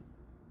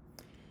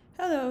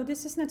Hello,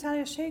 this is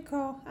Natalia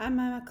Szejko. I'm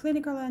a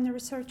clinical and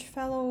research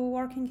fellow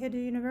working at the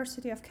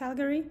University of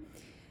Calgary.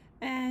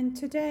 And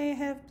today I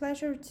have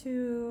pleasure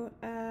to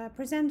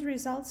present the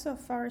results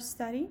of our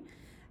study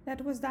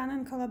that was done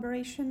in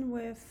collaboration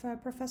with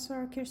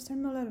Professor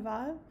Kirsten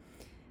Müller-Wahl,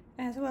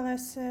 as well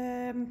as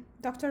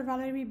Dr.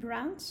 Valerie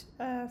Brandt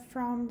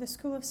from the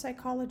School of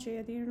Psychology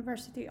at the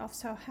University of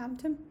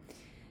Southampton,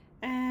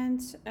 and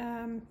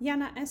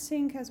Jana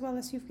Essing, as well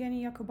as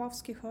Evgeny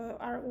Yakubovsky, who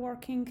are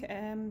working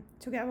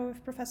together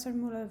with Professor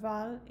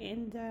Müller-Wahl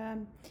in the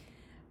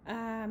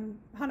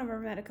Hanover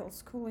Medical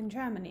School in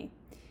Germany.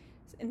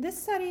 And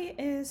this study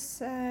is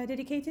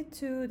dedicated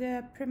to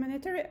the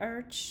premonitory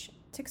urge,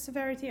 tic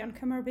severity, and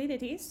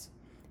comorbidities,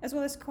 as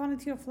well as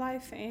quality of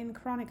life in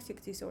chronic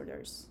tic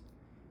disorders.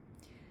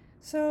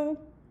 So,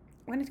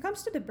 when it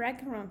comes to the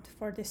background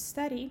for this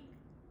study,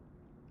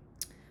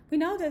 we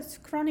know that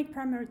chronic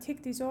primary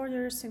tic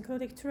disorders,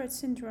 including Tourette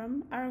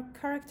syndrome, are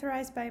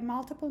characterized by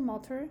multiple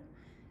motor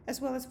as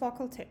well as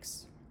vocal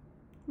tics.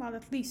 Well,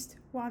 at least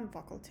one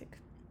vocal tic.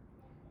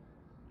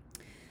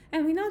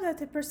 And we know that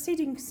the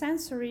preceding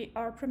sensory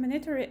or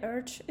premonitory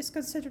urge is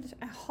considered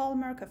a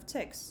hallmark of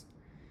tics.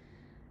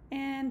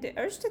 And the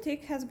urge to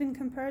tic has been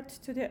compared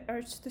to the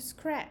urge to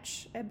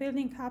scratch, a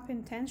building up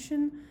in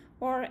tension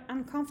or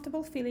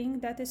uncomfortable feeling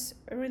that is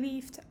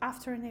relieved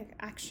after an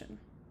action.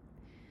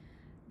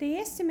 The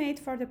estimate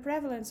for the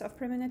prevalence of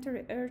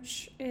premonitory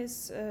urge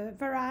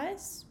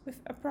varies,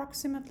 with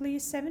approximately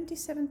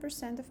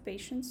 77% of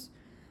patients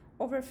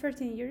over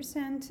 13 years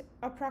and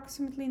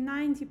approximately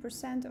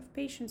 90% of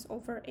patients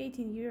over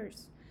 18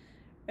 years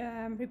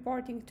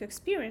reporting to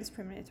experience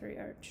premonitory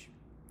urge.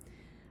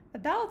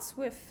 Adults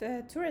with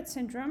Tourette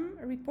syndrome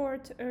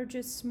report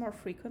urges more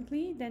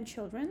frequently than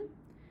children,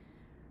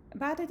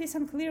 but it is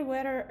unclear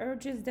whether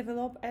urges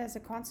develop as a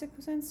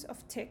consequence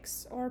of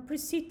tics or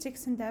precede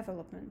tics in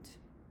development.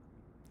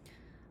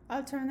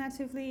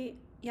 Alternatively,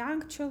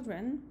 young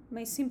children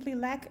may simply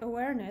lack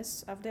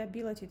awareness of the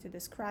ability to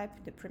describe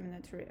the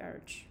premonitory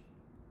urge.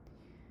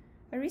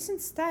 A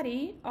recent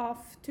study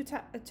of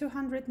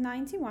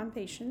 291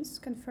 patients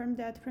confirmed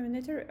that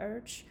premonitory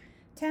urge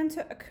tend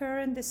to occur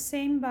in the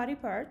same body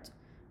part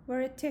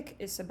where a tic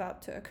is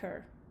about to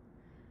occur.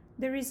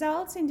 The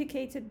results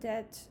indicated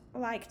that,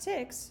 like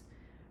tics,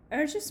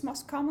 urges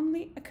most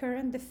commonly occur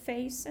in the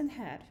face and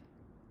head.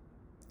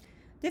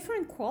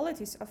 Different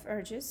qualities of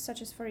urges, such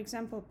as, for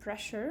example,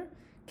 pressure,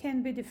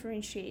 can be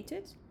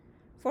differentiated.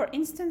 For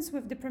instance,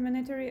 with the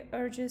premonitory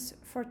urges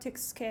for tic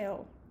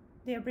scale,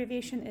 the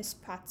abbreviation is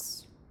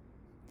PUTS.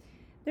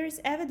 There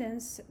is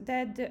evidence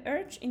that the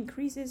urge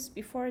increases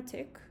before a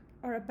tic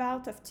or a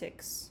bout of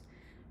tics,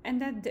 and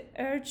that the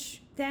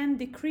urge then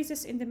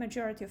decreases in the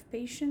majority of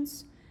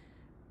patients,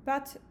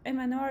 but a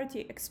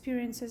minority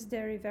experiences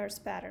the reverse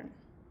pattern.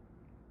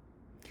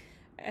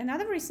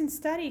 Another recent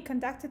study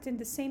conducted in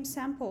the same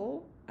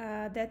sample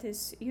that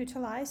is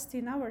utilized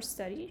in our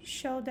study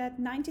showed that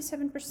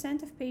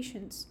 97% of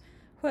patients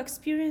who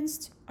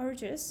experienced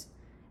urges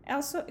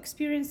also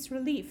experienced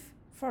relief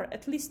for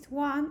at least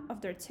one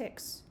of their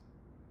tics.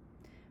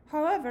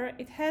 However,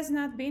 it has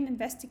not been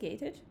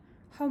investigated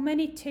how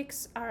many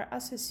tics are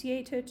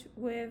associated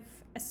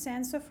with a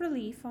sense of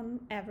relief on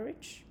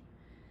average.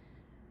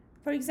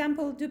 For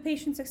example, do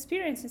patients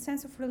experience a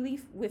sense of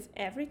relief with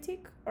every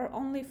tic or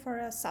only for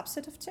a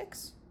subset of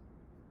tics?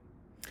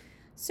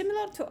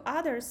 Similar to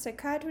other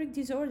psychiatric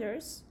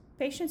disorders,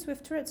 patients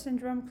with Tourette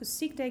syndrome who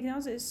seek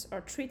diagnosis or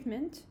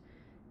treatment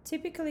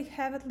typically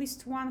have at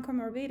least one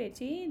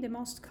comorbidity. The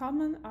most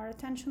common are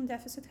attention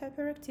deficit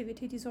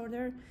hyperactivity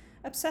disorder,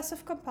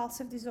 obsessive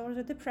compulsive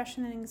disorder,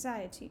 depression, and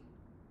anxiety.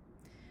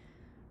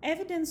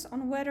 Evidence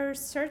on whether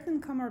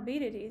certain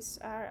comorbidities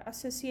are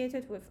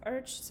associated with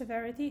urge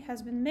severity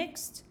has been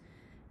mixed.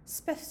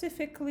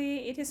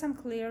 Specifically, it is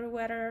unclear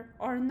whether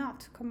or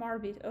not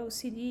comorbid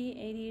OCD,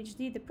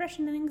 ADHD,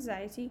 depression, and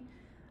anxiety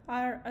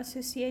are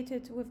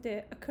associated with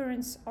the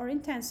occurrence or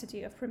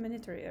intensity of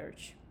premonitory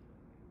urge.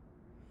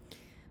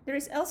 There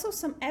is also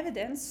some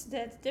evidence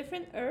that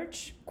different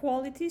urge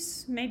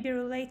qualities may be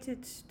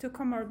related to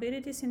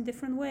comorbidities in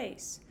different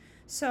ways.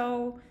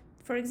 So,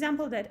 for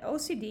example, that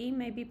OCD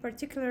may be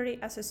particularly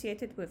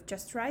associated with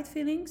just right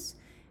feelings,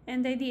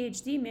 and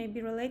ADHD may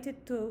be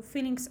related to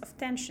feelings of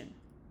tension.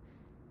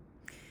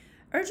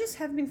 Urges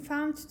have been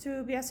found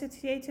to be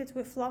associated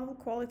with low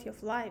quality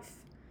of life,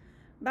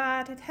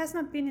 but it has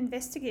not been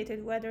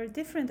investigated whether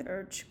different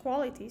urge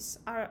qualities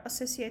are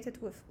associated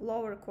with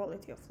lower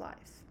quality of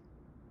life.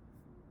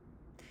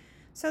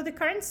 So the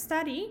current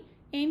study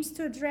aims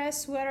to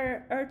address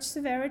whether urge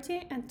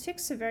severity and tic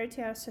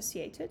severity are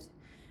associated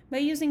by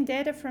using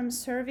data from a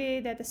survey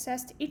that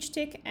assessed each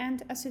tic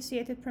and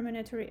associated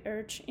premonitory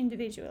urge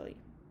individually.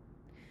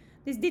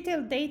 This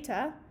detailed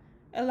data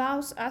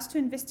allows us to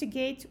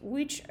investigate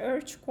which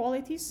urge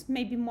qualities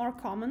may be more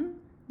common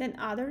than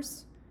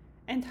others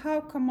and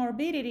how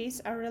comorbidities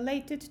are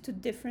related to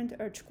different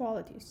urge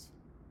qualities.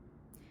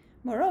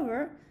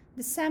 Moreover,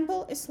 the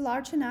sample is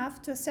large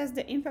enough to assess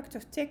the impact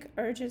of tic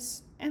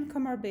urges and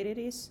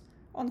comorbidities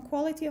on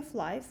quality of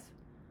life,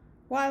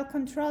 while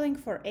controlling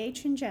for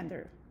age and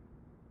gender.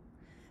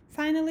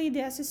 Finally,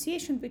 the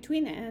association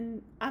between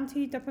an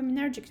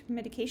antidopaminergic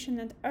medication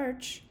and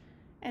urge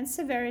and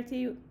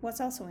severity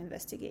was also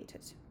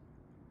investigated.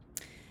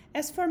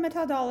 As for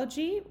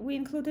methodology, we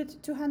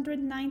included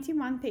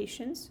 291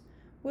 patients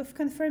with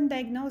confirmed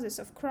diagnosis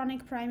of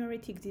chronic primary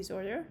tic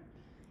disorder,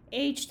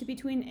 aged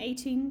between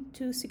 18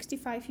 to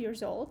 65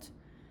 years old,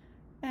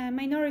 a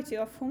minority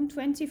of whom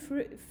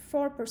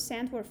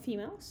 24% were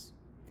females,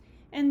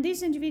 and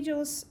these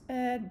individuals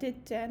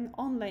did an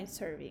online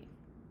survey.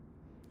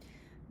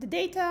 The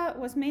data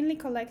was mainly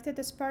collected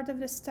as part of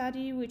the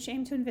study, which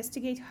aimed to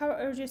investigate how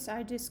urges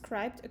are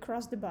described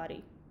across the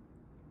body.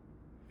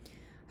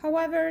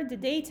 However, the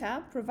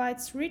data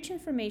provides rich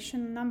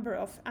information on a number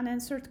of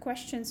unanswered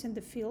questions in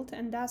the field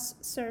and thus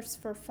serves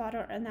for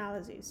further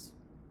analysis.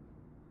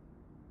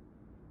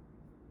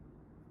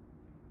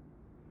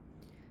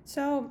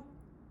 So,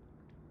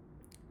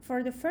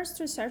 for the first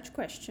research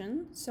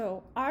question,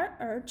 are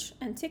urge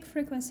and tic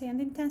frequency and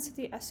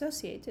intensity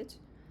associated?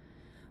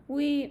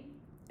 We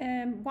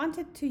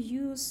wanted to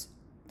use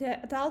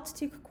the adult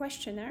tic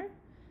questionnaire,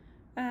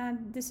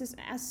 and this is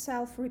a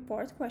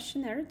self-report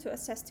questionnaire to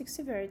assess tic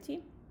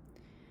severity,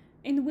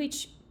 in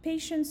which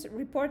patients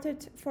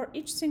reported for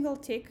each single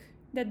tic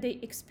that they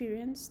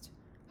experienced,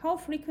 how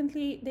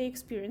frequently they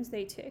experienced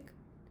a tic,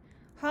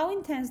 how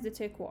intense the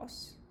tic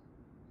was,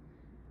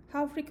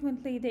 how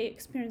frequently they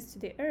experienced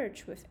the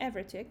urge with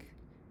every tic,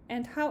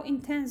 and how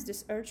intense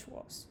this urge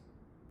was.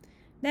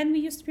 Then we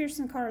used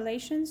Pearson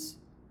correlations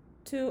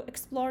to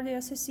explore the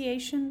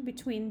association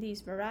between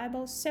these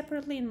variables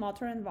separately in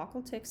motor and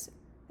vocal tics,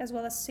 as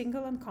well as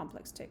single and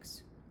complex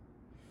tics.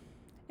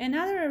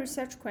 Another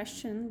research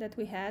question that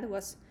we had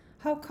was,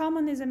 how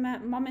common is a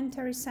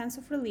momentary sense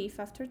of relief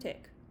after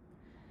tic?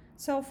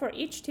 So for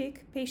each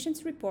tic,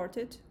 patients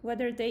reported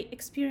whether they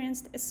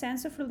experienced a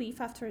sense of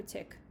relief after a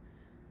tic.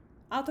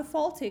 Out of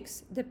all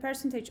tics, the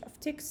percentage of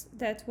tics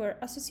that were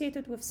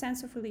associated with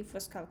sense of relief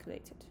was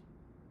calculated.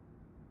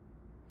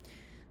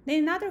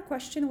 Then another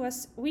question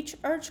was, which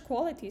urge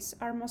qualities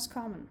are most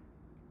common?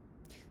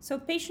 So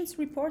patients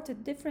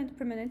reported different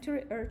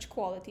premonitory urge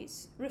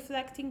qualities,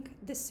 reflecting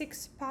the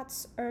 6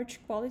 PATS urge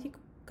quality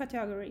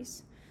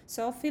categories.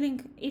 So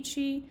feeling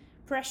itchy,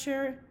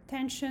 pressure,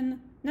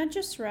 tension, not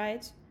just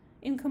right,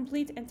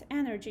 incomplete, and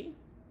energy.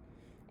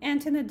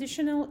 And an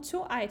additional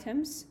 2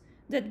 items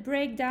that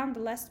break down the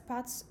last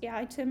PATS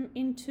item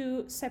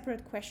into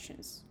separate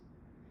questions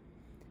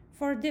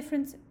for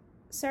different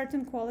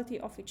certain quality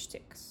of each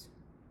tics.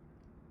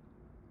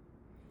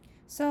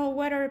 So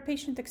whether a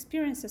patient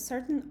experienced a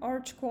certain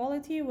urge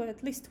quality with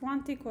at least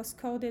one tic was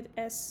coded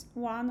as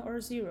 1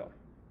 or 0.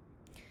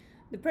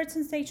 The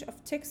percentage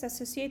of tics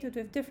associated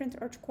with different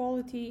urge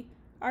quality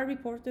are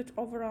reported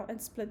overall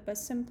and split by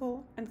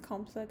simple and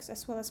complex,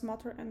 as well as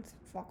motor and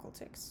vocal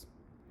tics.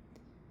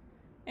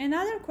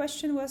 Another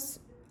question was,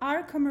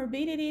 are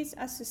comorbidities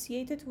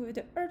associated with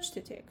the urge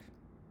to tic?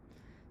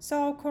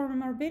 So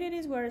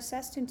comorbidities were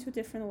assessed in 2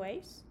 different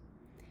ways.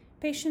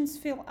 Patients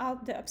fill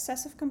out the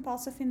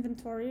obsessive-compulsive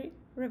inventory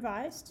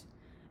revised,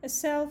 a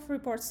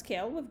self-report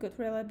scale with good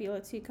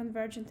reliability,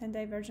 convergent and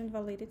divergent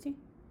validity.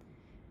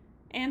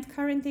 And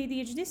current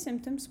ADHD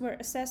symptoms were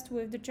assessed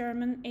with the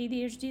German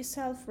ADHD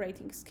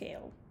self-rating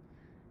scale.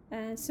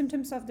 And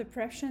symptoms of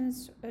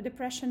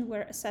depression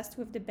were assessed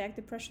with the Beck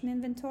Depression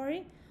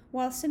Inventory,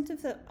 while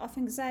symptoms of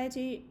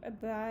anxiety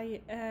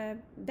by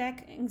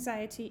Beck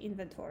Anxiety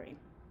Inventory.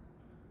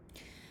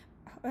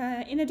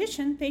 In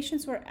addition,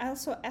 patients were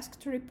also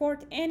asked to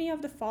report any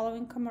of the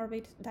following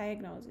comorbid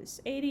diagnoses: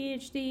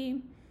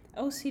 ADHD,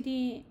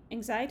 OCD,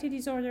 anxiety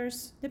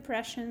disorders,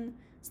 depression,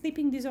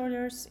 sleeping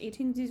disorders,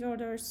 eating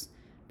disorders,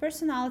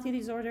 personality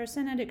disorders,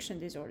 and addiction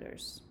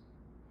disorders.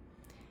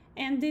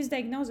 And these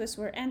diagnoses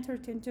were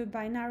entered into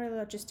binary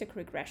logistic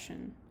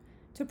regression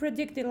to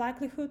predict the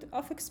likelihood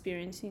of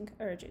experiencing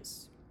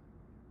urges.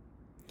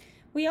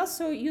 We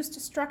also used a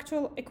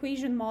structural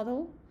equation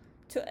model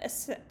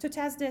to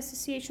test the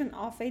association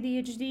of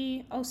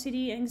ADHD,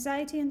 OCD,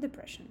 anxiety, and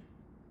depression.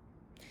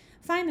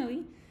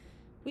 Finally,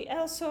 we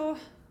also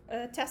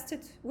tested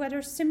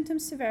whether symptom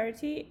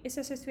severity is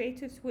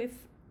associated with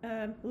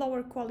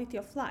lower quality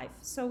of life.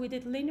 So we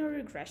did linear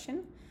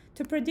regression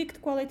to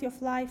predict quality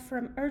of life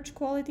from urge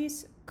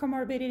qualities,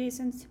 comorbidities,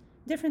 and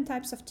different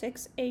types of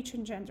tics, age,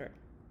 and gender.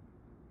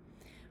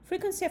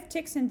 Frequency of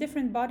tics in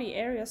different body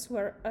areas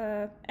were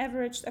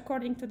averaged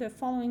according to the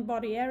following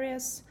body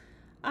areas: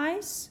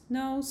 eyes,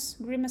 nose,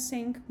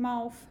 grimacing,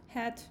 mouth,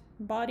 head,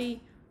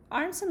 body,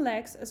 arms and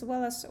legs, as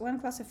well as when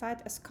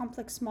classified as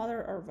complex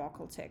motor or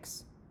vocal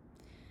tics.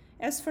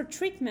 As for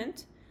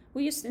treatment,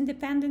 we used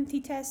independent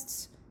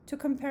t-tests to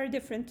compare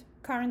different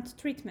current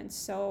treatments,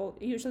 so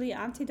usually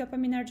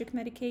antidopaminergic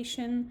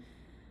medication,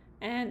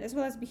 and as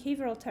well as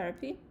behavioral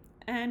therapy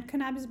and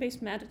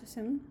cannabis-based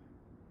medicine.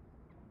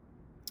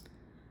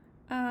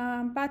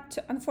 But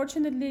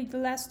unfortunately, the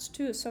last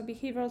 2, so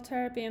behavioral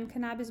therapy and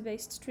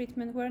cannabis-based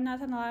treatment, were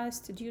not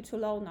analyzed due to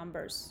low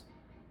numbers.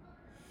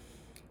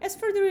 As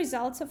for the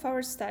results of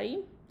our study,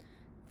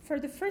 For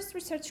the first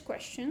research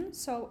question,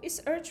 so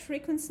is urge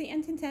frequency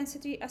and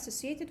intensity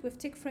associated with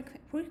tick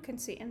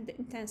frequency and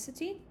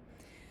intensity?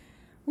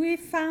 We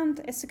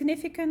found a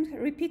significant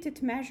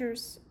repeated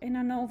measures in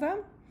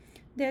ANOVA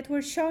that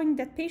were showing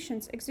that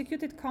patients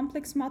executed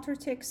complex motor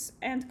tics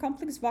and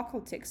complex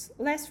vocal tics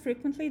less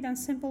frequently than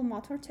simple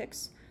motor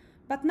tics,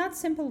 but not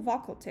simple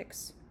vocal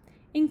tics.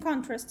 In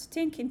contrast,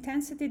 tic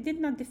intensity did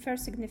not differ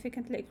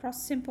significantly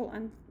across simple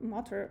and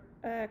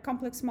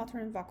complex motor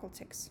and vocal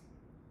tics.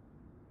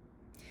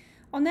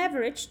 On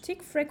average,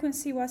 tic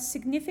frequency was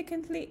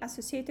significantly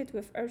associated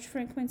with urge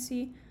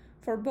frequency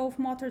for both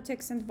motor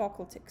tics and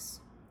vocal tics.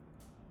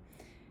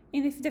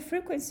 And if the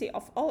frequency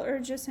of all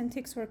urges and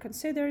tics were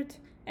considered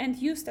and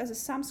used as a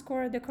sum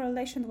score, the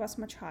correlation was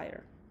much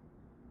higher.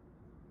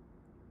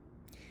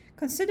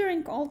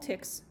 Considering all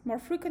tics, more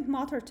frequent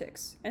motor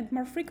tics and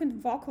more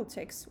frequent vocal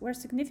tics were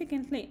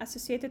significantly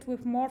associated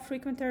with more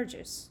frequent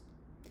urges.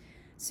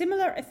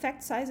 Similar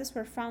effect sizes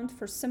were found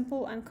for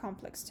simple and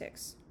complex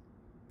tics.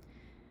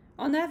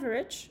 On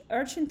average,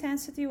 urge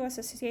intensity was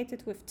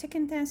associated with tic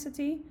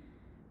intensity,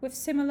 with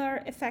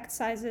similar effect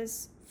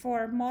sizes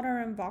for motor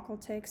and vocal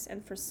tics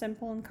and for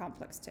simple and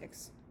complex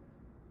tics.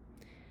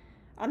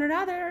 On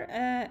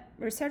another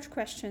research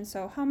question,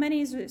 so how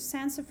many is a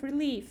sense of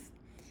relief?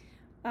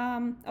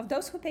 Of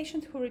those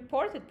patients who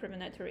reported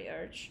premonitory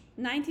urge,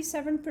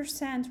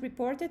 97%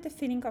 reported a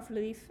feeling of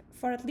relief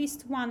for at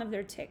least one of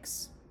their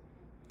tics.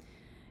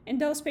 In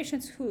those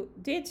patients who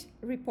did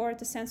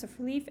report a sense of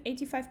relief,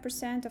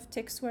 85% of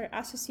tics were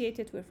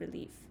associated with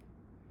relief.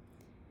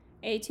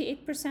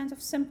 88% of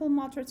simple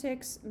motor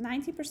tics,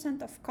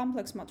 90% of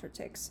complex motor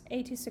tics,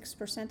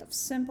 86% of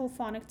simple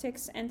phonic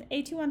tics, and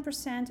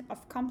 81%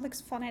 of complex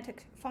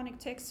phonic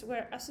tics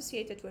were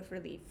associated with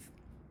relief.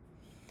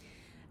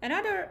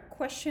 Another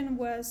question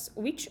was,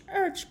 which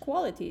urge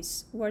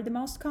qualities were the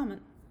most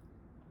common?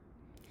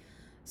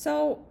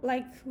 So,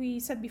 like we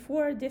said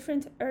before,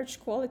 different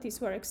urge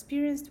qualities were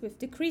experienced with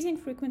decreasing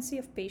frequency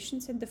of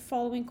patients in the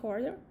following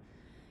order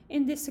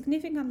in this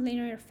significant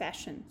linear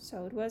fashion.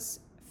 So it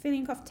was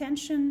feeling of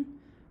tension,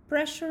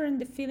 pressure,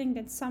 and the feeling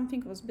that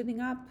something was building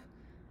up,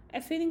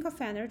 a feeling of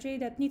energy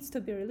that needs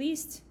to be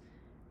released,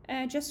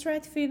 just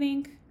right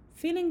feeling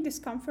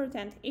discomfort,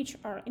 and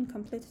HR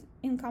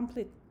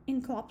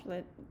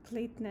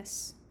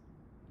incompleteness.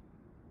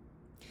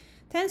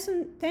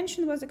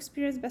 Tension was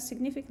experienced by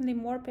significantly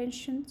more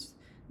patients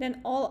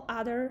than all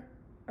other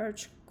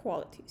urge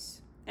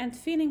qualities, and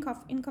feeling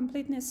of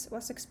incompleteness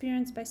was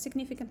experienced by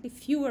significantly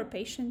fewer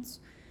patients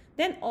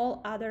than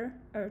all other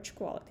urge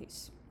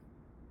qualities.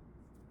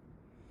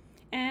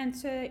 And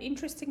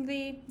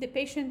interestingly, the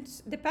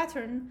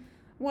pattern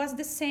was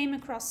the same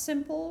across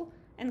simple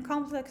and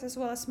complex as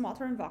well as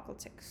motor and vocal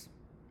tics.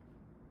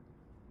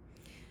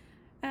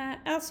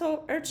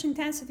 Also, urge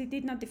intensity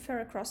did not differ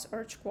across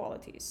urge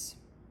qualities.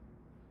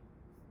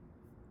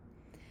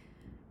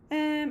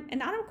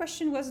 Another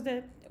question was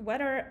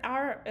whether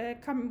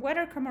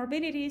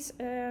comorbidities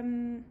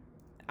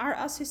are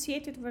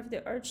associated with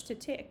the urge to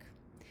tic.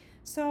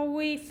 So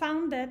we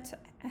found that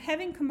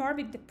having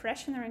comorbid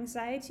depression or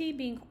anxiety,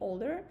 being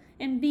older,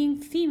 and being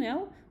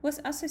female was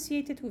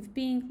associated with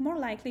being more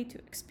likely to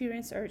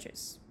experience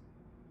urges.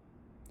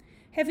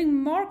 Having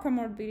more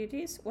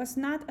comorbidities was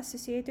not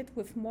associated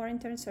with more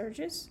intense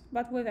urges,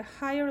 but with a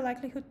higher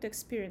likelihood to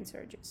experience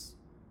urges.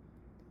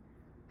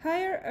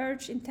 Higher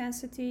urge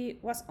intensity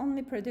was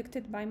only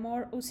predicted by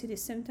more OCD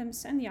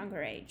symptoms and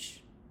younger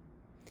age.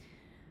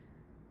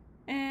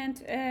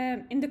 And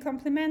in the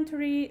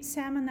complementary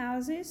SAM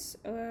analysis,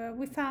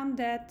 we found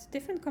that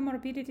different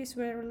comorbidities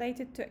were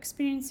related to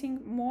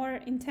experiencing more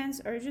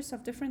intense urges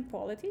of different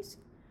qualities.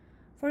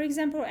 For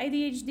example,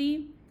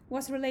 ADHD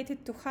was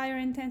related to higher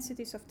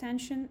intensities of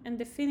tension and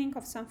the feeling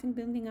of something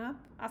building up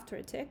after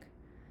a tic.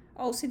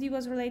 OCD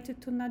was related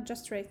to not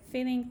just right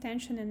feeling,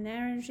 tension, and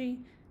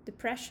energy.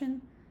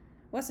 Depression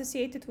was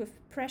associated with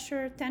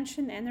pressure,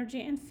 tension,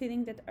 energy, and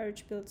feeling that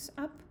urge builds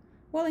up,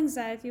 while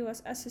anxiety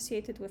was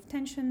associated with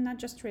tension, not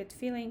just right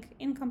feeling,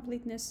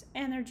 incompleteness,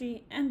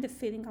 energy, and the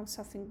feeling of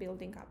something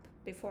building up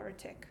before a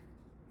tic.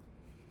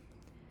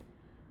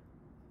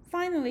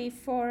 Finally,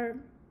 for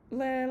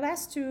the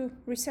last two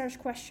research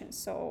questions,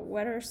 so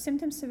whether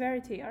symptom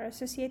severity are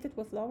associated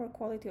with lower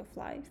quality of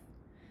life.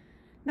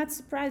 Not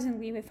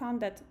surprisingly, we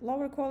found that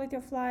lower quality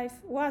of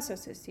life was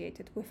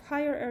associated with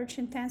higher urge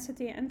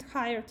intensity and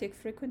higher tic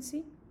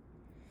frequency.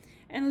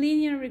 And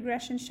linear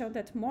regression showed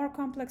that more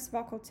complex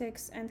vocal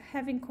tics and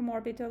having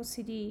comorbid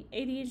OCD,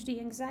 ADHD,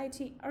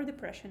 anxiety, or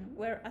depression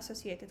were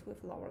associated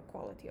with lower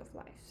quality of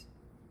life.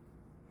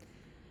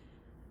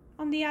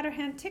 On the other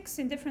hand, tics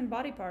in different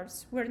body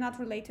parts were not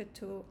related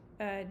to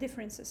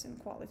differences in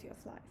quality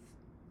of life.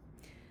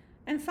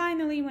 And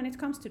finally, when it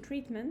comes to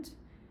treatment,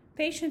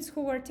 patients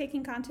who were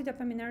taking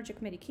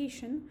antidopaminergic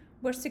medication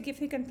were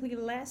significantly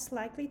less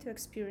likely to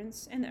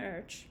experience an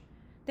urge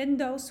than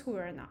those who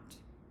were not.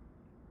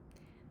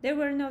 There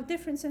were no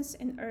differences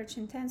in urge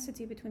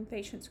intensity between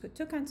patients who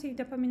took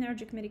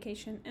antidopaminergic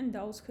medication and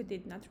those who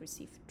did not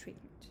receive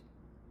treatment.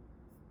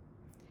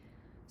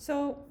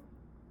 So,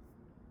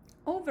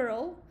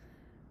 Overall,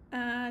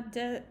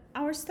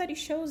 our study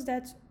shows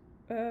that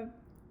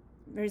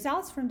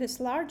results from this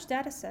large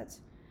data set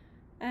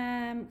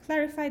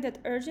clarify that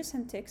urges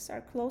and tics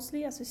are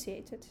closely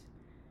associated,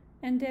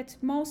 and that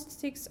most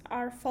tics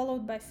are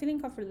followed by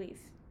feeling of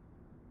relief.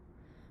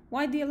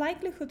 While the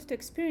likelihood to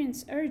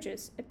experience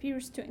urges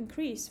appears to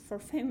increase for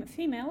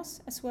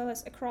females as well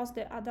as across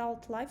the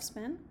adult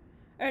lifespan,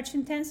 urge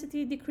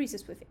intensity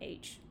decreases with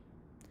age.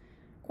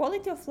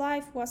 Quality of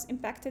life was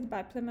impacted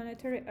by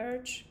premonitory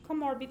urge,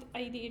 comorbid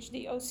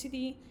ADHD,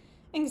 OCD,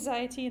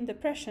 anxiety, and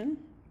depression,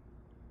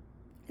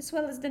 as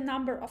well as the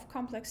number of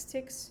complex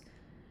tics,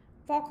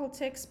 vocal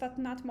tics but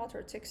not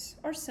motor tics,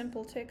 or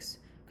simple tics,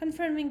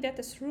 confirming that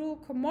as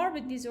rule,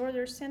 comorbid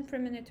disorders and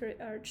premonitory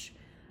urge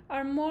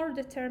are more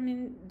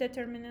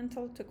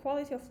determinantal to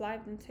quality of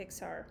life than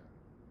tics are.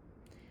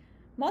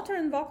 Motor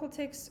and vocal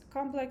tics,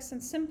 complex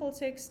and simple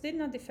tics, did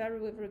not differ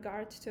with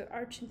regard to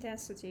urge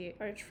intensity,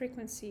 urge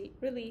frequency,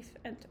 relief,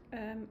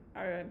 and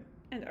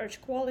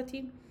urge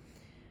quality,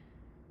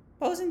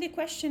 posing the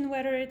question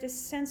whether it is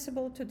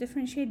sensible to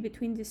differentiate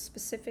between these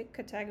specific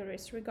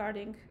categories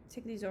regarding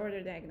tic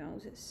disorder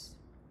diagnosis.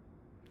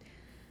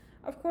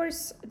 Of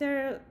course,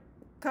 there are a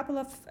couple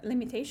of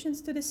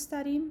limitations to this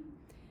study.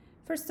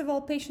 First of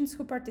all, patients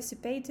who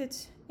participated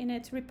in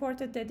it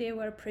reported that they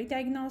were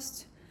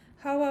pre-diagnosed.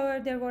 However,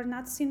 they were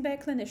not seen by a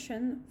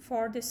clinician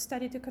for this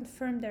study to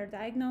confirm their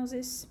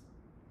diagnosis.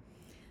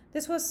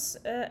 This was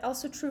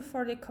also true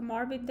for the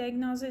comorbid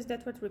diagnosis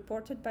that were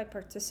reported by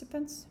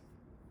participants.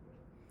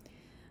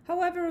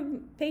 However,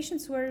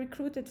 patients were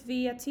recruited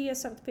via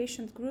TS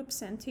outpatient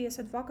groups and TS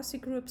advocacy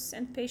groups,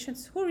 and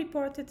patients who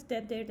reported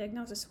that their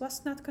diagnosis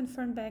was not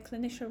confirmed by a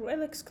clinician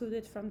were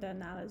excluded from the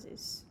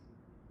analysis.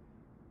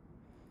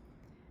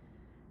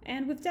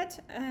 And with that,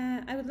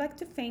 I would like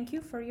to thank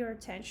you for your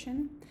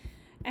attention,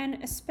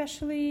 and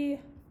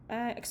especially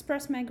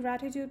express my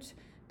gratitude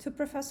to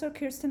Professor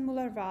Kirsten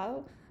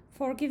Muller-Wahl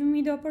for giving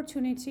me the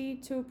opportunity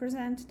to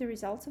present the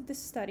results of this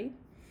study,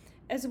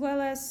 as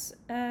well as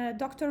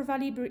Dr.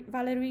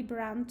 Valerie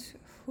Brandt,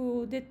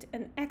 who did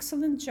an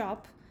excellent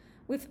job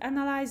with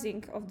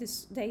analyzing of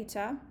this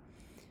data,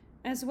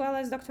 as well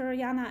as Dr.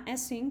 Jana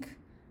Essing,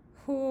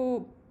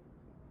 who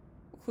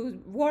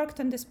worked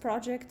on this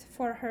project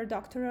for her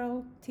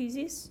doctoral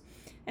thesis,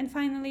 and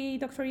finally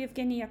Dr.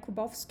 Evgeny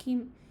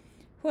Yakubovsky,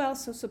 who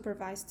also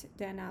supervised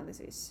the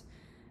analysis.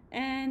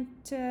 And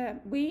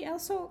we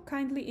also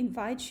kindly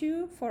invite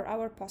you for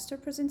our poster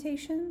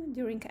presentation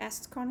during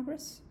AST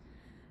Congress,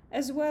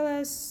 as well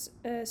as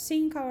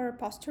seeing our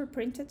poster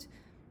printed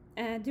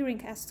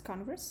during AST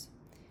Congress.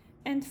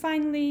 And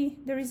finally,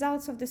 the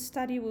results of this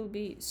study will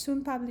be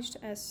soon published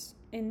as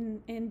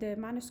in the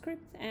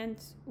manuscript, and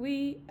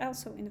we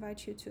also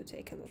invite you to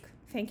take a look.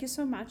 Thank you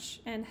so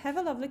much, and have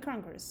a lovely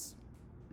Congress.